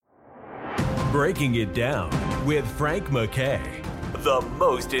Breaking It Down with Frank McKay. The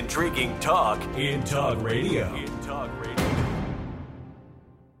most intriguing talk in talk radio.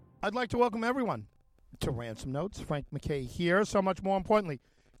 I'd like to welcome everyone to Ransom Notes. Frank McKay here. So much more importantly,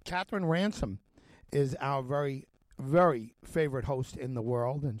 Catherine Ransom is our very, very favorite host in the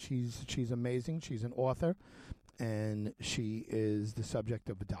world, and she's amazing. She's an author, and she is the subject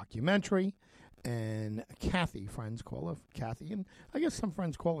of a documentary. And Kathy, friends call her Kathy, and I guess some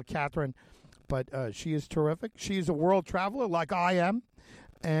friends call her Catherine, but she is terrific. She is a world traveler like I am,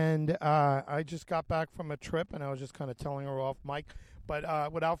 and I just got back from a trip, and I was just kind of telling her off mic.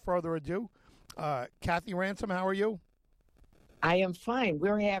 But without further ado, Kathy Ransom, how are you? I am fine.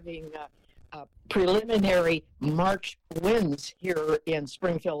 We're having preliminary March winds here in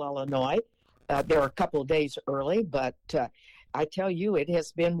Springfield, Illinois. They're a couple of days early, but I tell you, it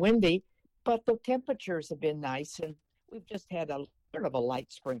has been windy. But the temperatures have been nice, and we've just had a sort of a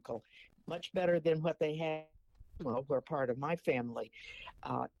light sprinkle, much better than what they had, where part of my family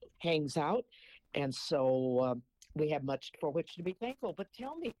hangs out. And so we have much for which to be thankful. But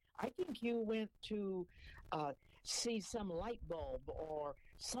tell me, I think you went to see some light bulb or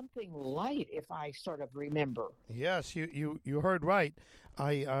something light, if I sort of remember. Yes, you heard right.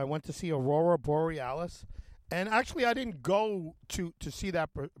 I went to see Aurora Borealis. And actually, I didn't go to see that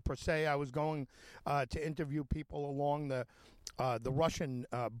per se. I was going to interview people along the Russian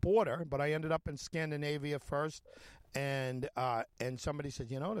border, but I ended up in Scandinavia first. And somebody said,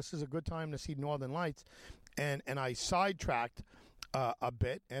 this is a good time to see Northern Lights. And I sidetracked a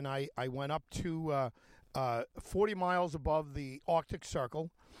bit, and I went up to 40 miles above the Arctic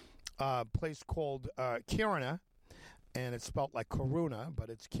Circle, a place called Kiruna, and it's spelled like Karuna, but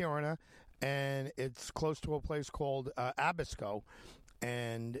it's Kiruna. And it's close to a place called Abisko.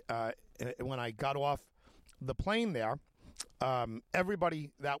 And when I got off the plane there, everybody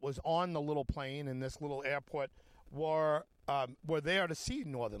that was on the little plane in this little airport were there to see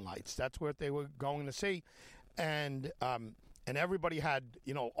Northern Lights. That's what they were going to see. And everybody had,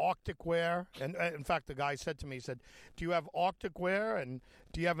 Arctic wear. And in fact, the guy said to me, he said, "Do you have Arctic wear? And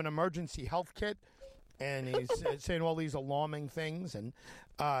do you have an emergency health kit?" And he's saying all these alarming things, and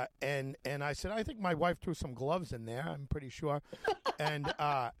I said, "I think my wife threw some gloves in there. I'm pretty sure."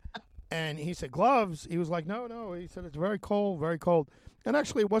 And he said, "Gloves?" He was like, "No." He said, "It's very cold, very cold." And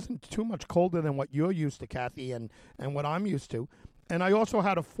actually, it wasn't too much colder than what you're used to, Kathy, and what I'm used to. And I also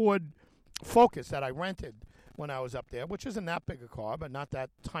had a Ford Focus that I rented when I was up there, which isn't that big a car, but not that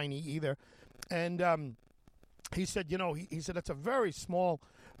tiny either. And he said, he said it's a very small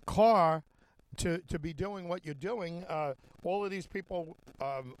car to be doing what you're doing. All of these people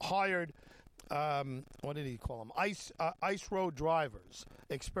hired, what did he call them? Ice road drivers,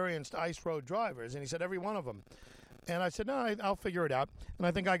 experienced ice road drivers. And he said, every one of them. And I said, no, I'll figure it out. And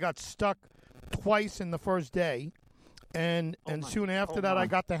I think I got stuck twice in the first day. And soon after that, I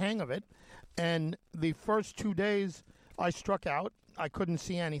got the hang of it. And the first 2 days, I struck out. I couldn't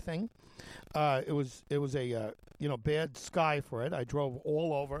see anything. It was a bad sky for it. I drove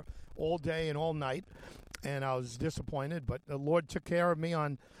all over, all day and all night, and I was disappointed. But the Lord took care of me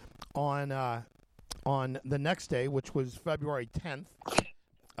on the next day, which was February 10th,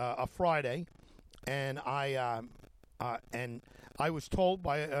 a Friday, and I was told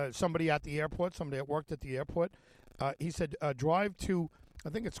by somebody at the airport, somebody that worked at the airport. He said, drive to, I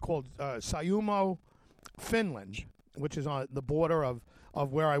think it's called Saimaa, Finland, which is on the border of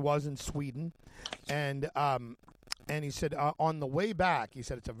where I was in Sweden, and he said on the way back, he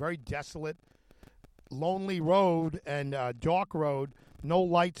said it's a very desolate, lonely road and dark road, no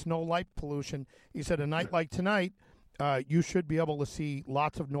lights, no light pollution. He said a night like tonight, you should be able to see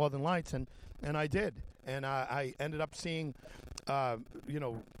lots of Northern Lights, and I did, and I ended up seeing,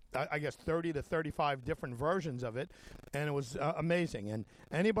 I guess 30 to 35 different versions of it, and it was amazing. And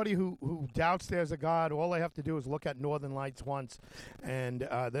anybody who doubts there's a God, all they have to do is look at Northern Lights once, and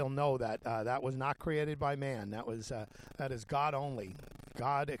they'll know that that was not created by man. That is God only,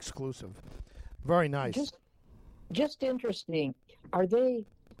 God exclusive. Very nice. Just interesting. Are they?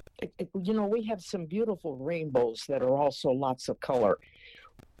 We have some beautiful rainbows that are also lots of color.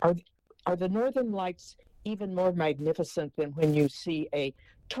 Are the Northern Lights even more magnificent than when you see a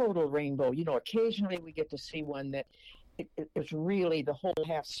total rainbow? Occasionally we get to see one that it's really the whole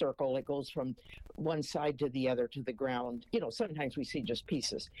half circle. It goes from one side to the other to the ground. Sometimes we see just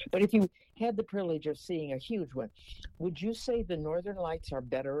pieces. But if you had the privilege of seeing a huge one, would you say the Northern Lights are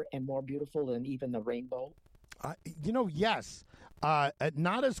better and more beautiful than even the rainbow? Yes.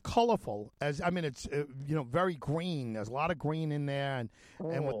 Not as colorful as, I mean, it's, very green. There's a lot of green in there,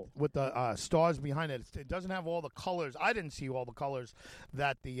 and with the stars behind it. It doesn't have all the colors. I didn't see all the colors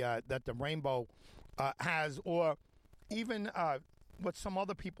that the rainbow has, or even what some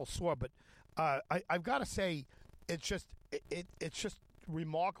other people saw. But I've got to say, it's just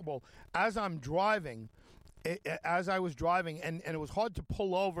remarkable. As I'm driving, as I was driving, and it was hard to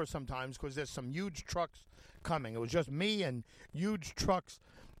pull over sometimes because there's some huge trucks coming. It was just me and huge trucks,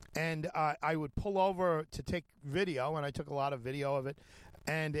 and I would pull over to take video, and I took a lot of video of it,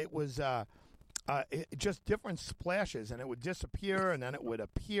 and it was just different splashes, and it would disappear, and then it would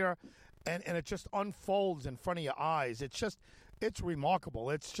appear, and it just unfolds in front of your eyes. It's remarkable.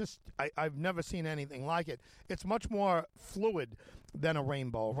 It's just, I've never seen anything like it. It's much more fluid than a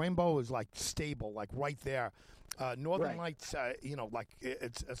rainbow. A rainbow is like stable, like right there. Northern Lights, like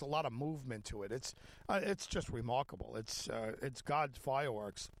it's a lot of movement to it. It's just remarkable. It's God's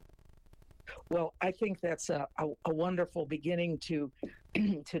fireworks. Well, I think that's a wonderful beginning to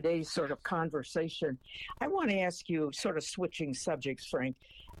today's sort of conversation. I want to ask you, sort of switching subjects, Frank,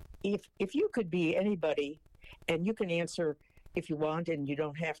 if you could be anybody, and you can answer if you want, and you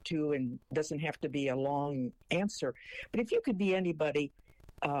don't have to, and doesn't have to be a long answer, but if you could be anybody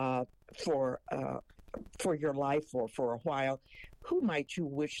for your life or for a while, who might you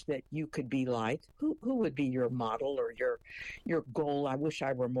wish that you could be like? Who would be your model or your goal? I wish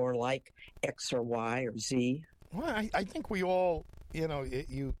I were more like X or Y or Z. Well, I think we all,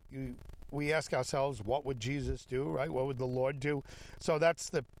 we ask ourselves, what would Jesus do, right? What would the Lord do? So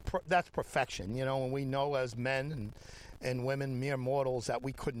that's perfection, and we know as men and women, mere mortals, that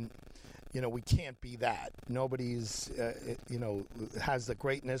we couldn't, we can't be that. Nobody's, has the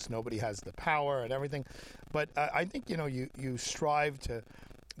greatness. Nobody has the power and everything. But I think, you strive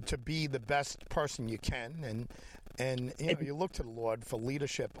to be the best person you can, and you look to the Lord for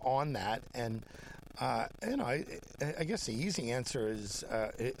leadership on that. And I guess the easy answer is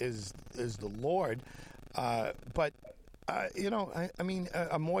the Lord. But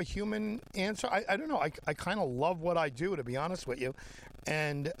a more human answer. I don't know. I kind of love what I do, to be honest with you.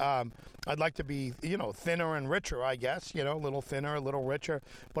 And I'd like to be, thinner and richer, I guess, a little thinner, a little richer.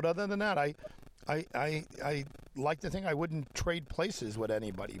 But other than that, I like to think I wouldn't trade places with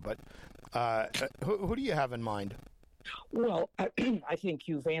anybody. But who do you have in mind? Well, I think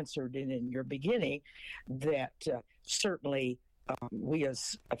you've answered it in your beginning that certainly we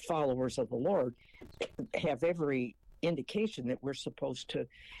as followers of the Lord have every indication that we're supposed to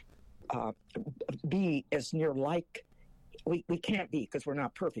be as near like, we can't be because we're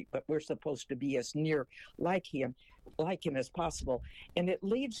not perfect, but we're supposed to be as near like him as possible. And it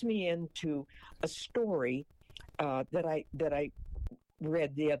leads me into a story that I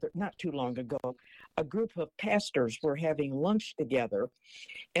read not too long ago. A group of pastors were having lunch together,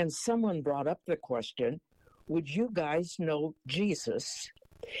 and someone brought up the question, would you guys know Jesus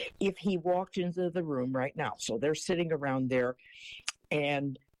if he walked into the room right now? So they're sitting around there,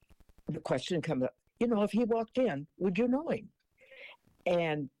 and the question comes up, if he walked in, would you know him?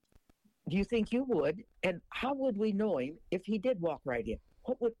 And do you think you would? And how would we know him if he did walk right in?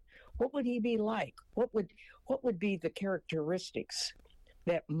 What would he be like? What would be the characteristics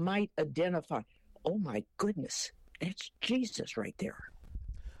that might identify, oh my goodness, that's Jesus right there?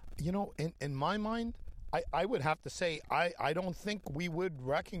 In my mind, I would have to say I don't think we would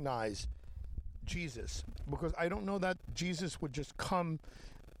recognize Jesus, because I don't know that Jesus would just come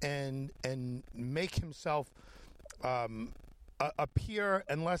and make himself appear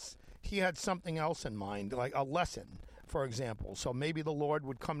unless he had something else in mind, like a lesson, for example. So maybe the Lord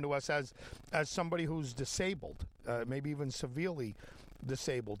would come to us as somebody who's disabled, maybe even severely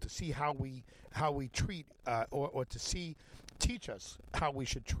disabled, to see how we treat or to teach us how we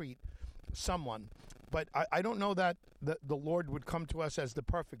should treat someone. But I don't know that the Lord would come to us as the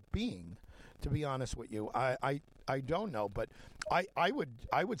perfect being, to be honest with you. I don't know, but I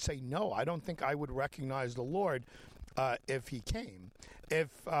would say no. I don't think I would recognize the Lord if he came.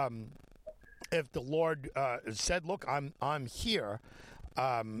 If the Lord said, "Look, I'm here,"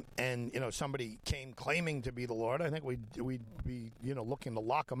 and somebody came claiming to be the Lord, I think we'd be looking to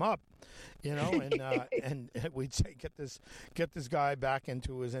lock him up, and we'd say, get this guy back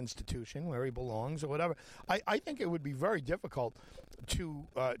into his institution where he belongs or whatever. I think it would be very difficult to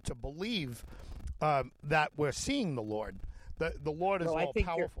believe that we're seeing the Lord. The Lord is all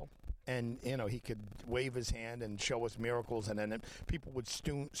powerful. And, he could wave his hand and show us miracles, and then people would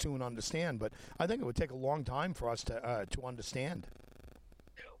soon understand. But I think it would take a long time for us to understand.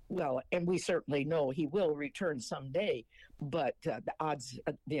 Well, and we certainly know he will return someday, but the odds,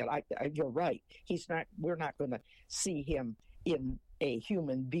 you're right. He's not. We're not going to see him in a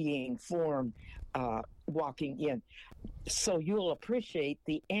human being form walking in. So you'll appreciate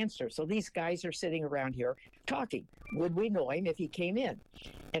the answer. So these guys are sitting around here talking. Would we know him if he came in?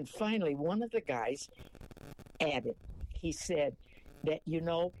 And finally, one of the guys added, he said that,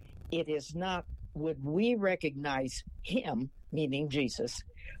 it is not, would we recognize him, meaning Jesus,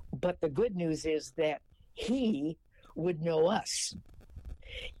 but the good news is that he would know us.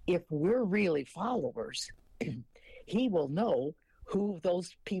 If we're really followers, he will know who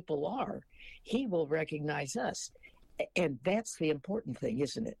those people are. He will recognize us. And that's the important thing,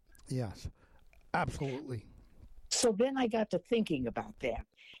 isn't it? Yes, absolutely. So then I got to thinking about that.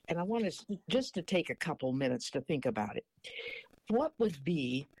 And I want just to take a couple minutes to think about it. What would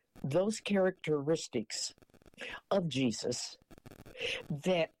be those characteristics of Jesus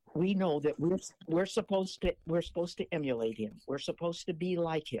that we know that we're supposed to emulate him? We're supposed to be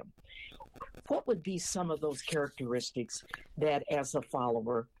like him. What would be some of those characteristics that, as a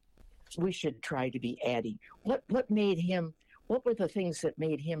follower, we should try to be adding? What made him? What were the things that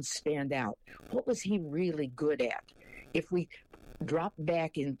made him stand out? What was he really good at? If we drop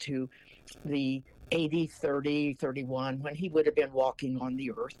back into the AD 30, 31, when he would have been walking on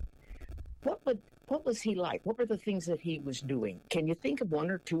the earth, what was he like? What were the things that he was doing? Can you think of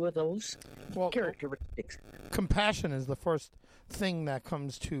one or two of those characteristics? Compassion is the first thing that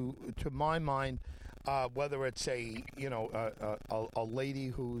comes to my mind. Whether it's a lady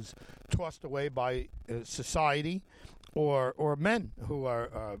who's tossed away by society, or men who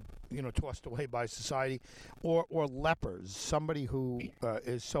are tossed away by society, or lepers, somebody who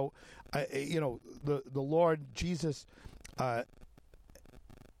is so the Lord Jesus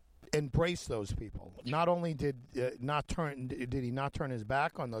embraced those people. Not only did he not turn his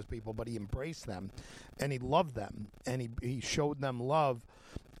back on those people, but he embraced them, and he loved them, and he showed them love.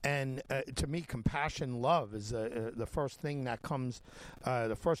 And to me, compassion, love is the first thing that comes,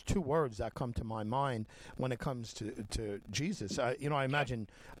 the first two words that come to my mind when it comes to Jesus. I imagine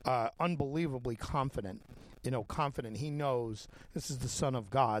unbelievably confident. Confident. He knows this is the Son of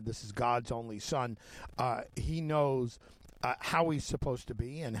God. This is God's only Son. He knows how he's supposed to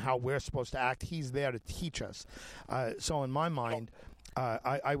be and how we're supposed to act. He's there to teach us. So in my mind,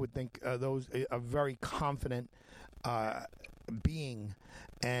 I would think those a very confident being,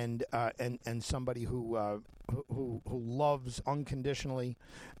 and somebody who loves unconditionally,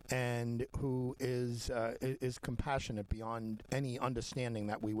 and who is compassionate beyond any understanding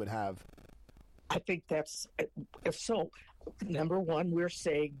that we would have. I think that's so. Number one, we're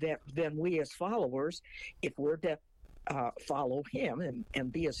saying that then we as followers, if we're to follow him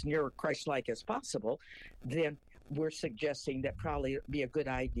and be as near Christ-like as possible, then we're suggesting that probably it'd be a good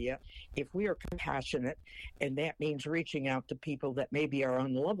idea if we are compassionate, and that means reaching out to people that maybe are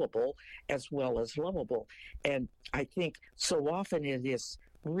unlovable as well as lovable. And I think so often it is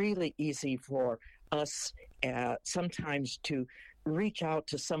really easy for us sometimes to reach out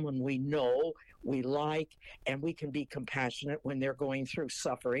to someone we know, we like, and we can be compassionate when they're going through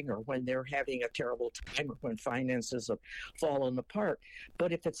suffering, or when they're having a terrible time, or when finances have fallen apart.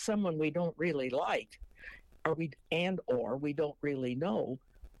 But if it's someone we don't really like, or we don't really know,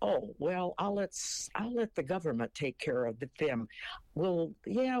 oh well, I'll let the government take care of them. Well,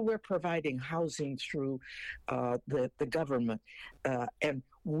 yeah, we're providing housing through the government, and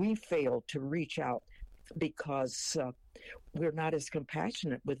we fail to reach out because we're not as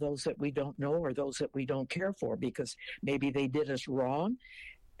compassionate with those that we don't know, or those that we don't care for, because maybe they did us wrong,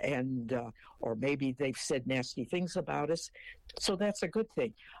 and or maybe they've said nasty things about us. So that's a good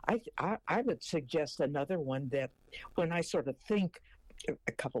thing. I would suggest another one, that when I sort of think,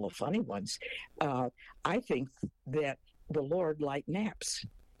 a couple of funny ones, I think that the Lord liked naps.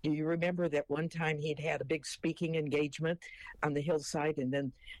 Do you remember that one time he'd had a big speaking engagement on the hillside, and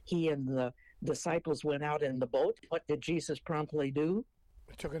then he and the disciples went out in the boat? What did Jesus promptly do?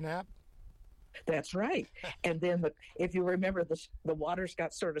 Took a nap. That's right. And then if you remember, the waters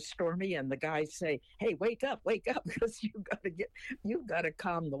got sort of stormy, and the guys say, "Hey, wake up, because you've got to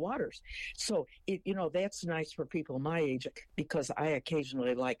calm the waters." So that's nice for people my age, because I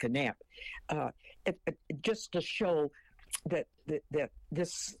occasionally like a nap, just to show that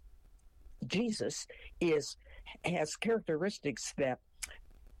this Jesus has characteristics that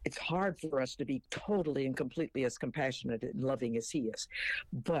it's hard for us to be totally and completely as compassionate and loving as he is.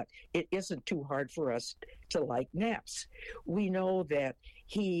 But it isn't too hard for us to like naps. We know that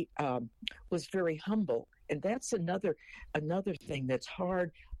he was very humble. And that's another thing that's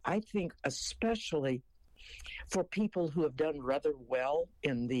hard, I think, especially for people who have done rather well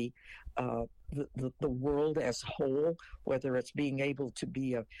in the world as a whole, whether it's being able to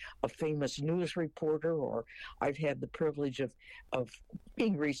be a famous news reporter, or I've had the privilege of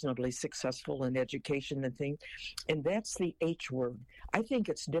being reasonably successful in education and things. And that's the H word. I think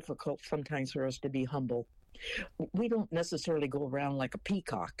it's difficult sometimes for us to be humble. We don't necessarily go around like a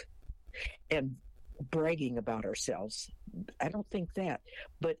peacock and bragging about ourselves. I don't think that.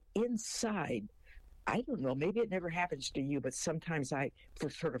 But inside, I don't know, maybe it never happens to you, but sometimes I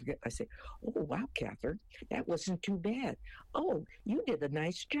say, oh, wow, Catherine, that wasn't too bad. Oh, you did a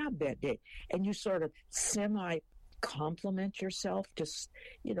nice job that day. And you sort of compliment yourself. Just,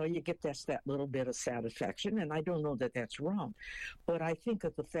 you get that little bit of satisfaction. And I don't know that that's wrong. But I think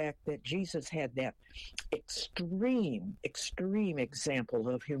of the fact that Jesus had that extreme example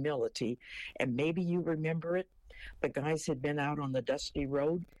of humility. And maybe you remember it. The guys had been out on the dusty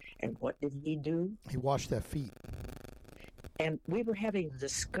road, and what did he do? He washed their feet. And we were having a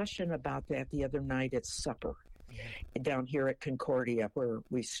discussion about that the other night at supper down here at Concordia, where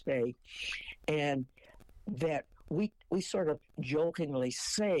we stay, and that we sort of jokingly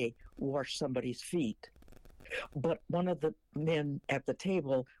say, wash somebody's feet. But one of the men at the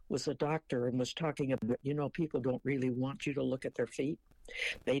table was a doctor and was talking about, people don't really want you to look at their feet.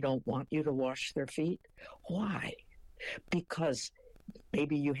 They don't want you to wash their feet. Why? Because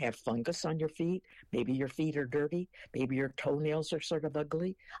maybe you have fungus on your feet. Maybe your feet are dirty. Maybe your toenails are sort of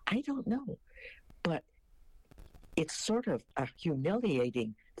ugly. I don't know. But it's sort of a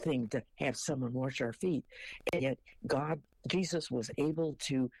humiliating thing to have someone wash our feet. And yet Jesus was able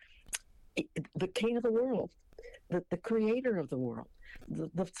to, the King of the world, the creator of the world,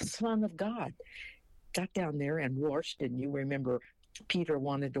 the Son of God, got down there and washed. And you remember Peter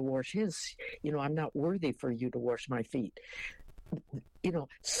wanted to wash his, I'm not worthy for you to wash my feet.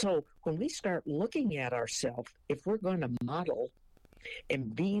 So when we start looking at ourselves, if we're going to model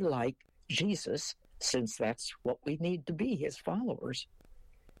and be like Jesus, since that's what we need to be, his followers,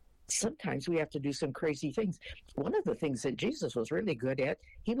 sometimes we have to do some crazy things. One of the things that Jesus was really good at,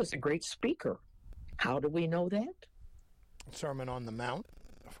 he was a great speaker. How do we know that? Sermon on the Mount,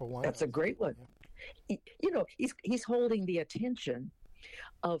 for one. That's a great one. He's holding the attention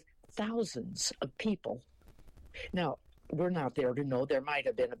of thousands of people. Now, we're not there to know. There might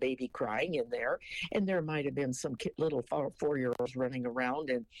have been a baby crying in there, and there might have been some little 4-year-olds running around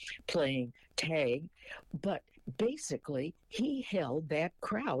and playing tag. But basically, he held that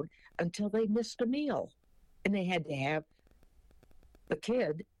crowd until they missed a meal, and they had to have the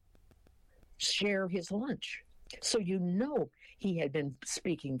kid share his lunch. So he had been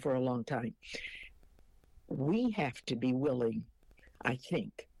speaking for a long time. We have to be willing, I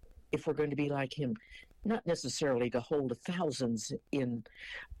think, if we're going to be like him, not necessarily to hold thousands in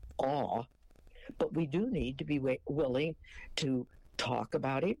awe, but we do need to be willing to talk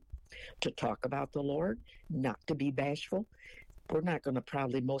about him, to talk about the Lord, not to be bashful. We're not going to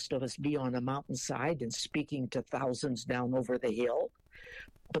probably, most of us, be on a mountainside and speaking to thousands down over the hill.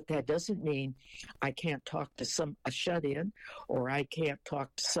 But that doesn't mean I can't talk to a shut-in, or I can't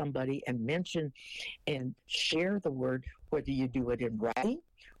talk to somebody and mention and share the word, whether you do it in writing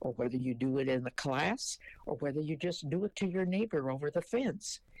or whether you do it in the class or whether you just do it to your neighbor over the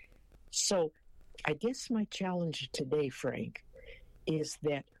fence. So I guess my challenge today, Frank, is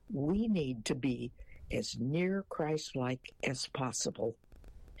that we need to be as near Christ-like as possible.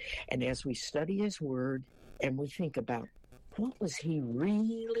 And as we study his word and we think about, what was he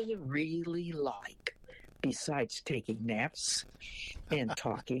really, really like, besides taking naps and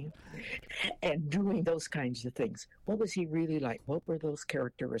talking and doing those kinds of things? What was he really like? What were those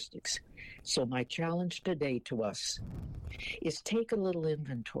characteristics? So my challenge today to us is take a little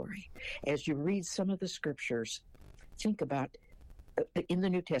inventory. As you read some of the scriptures, think about in the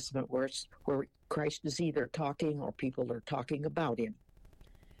New Testament where Christ is either talking or people are talking about him,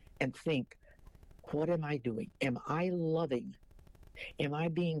 and think, what am I doing? Am I loving? Am I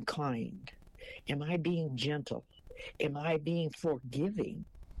being kind? Am I being gentle? Am I being forgiving?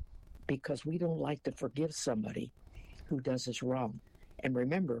 Because we don't like to forgive somebody who does us wrong. And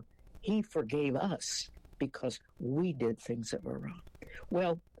remember, he forgave us because we did things that were wrong.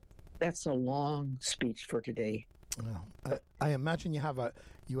 Well, that's a long speech for today. Well, I imagine you have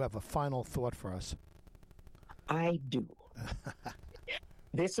a final thought for us. I do.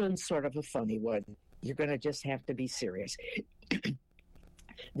 This one's sort of a funny one. You're going to just have to be serious.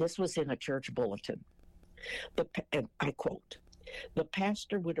 This was in a church bulletin. And I quote, "The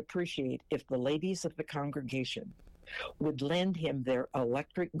pastor would appreciate if the ladies of the congregation would lend him their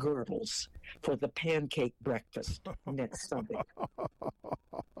electric girdles for the pancake breakfast next Sunday."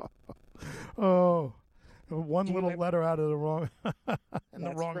 Oh, One little letter out of the wrong in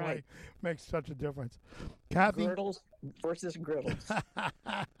the wrong way makes such a difference. Kathy, Girdles versus griddles.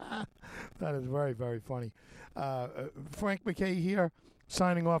 That is very, very funny. Frank MacKay here,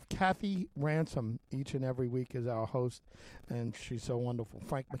 signing off. Kathy Ransom each and every week is our host, and she's so wonderful.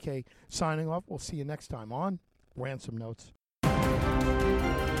 Frank MacKay signing off. We'll see you next time on Ransom Notes.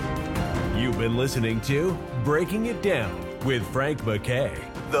 You've been listening to Breaking It Down with Frank MacKay,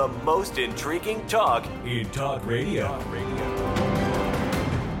 the most intriguing talk in talk radio.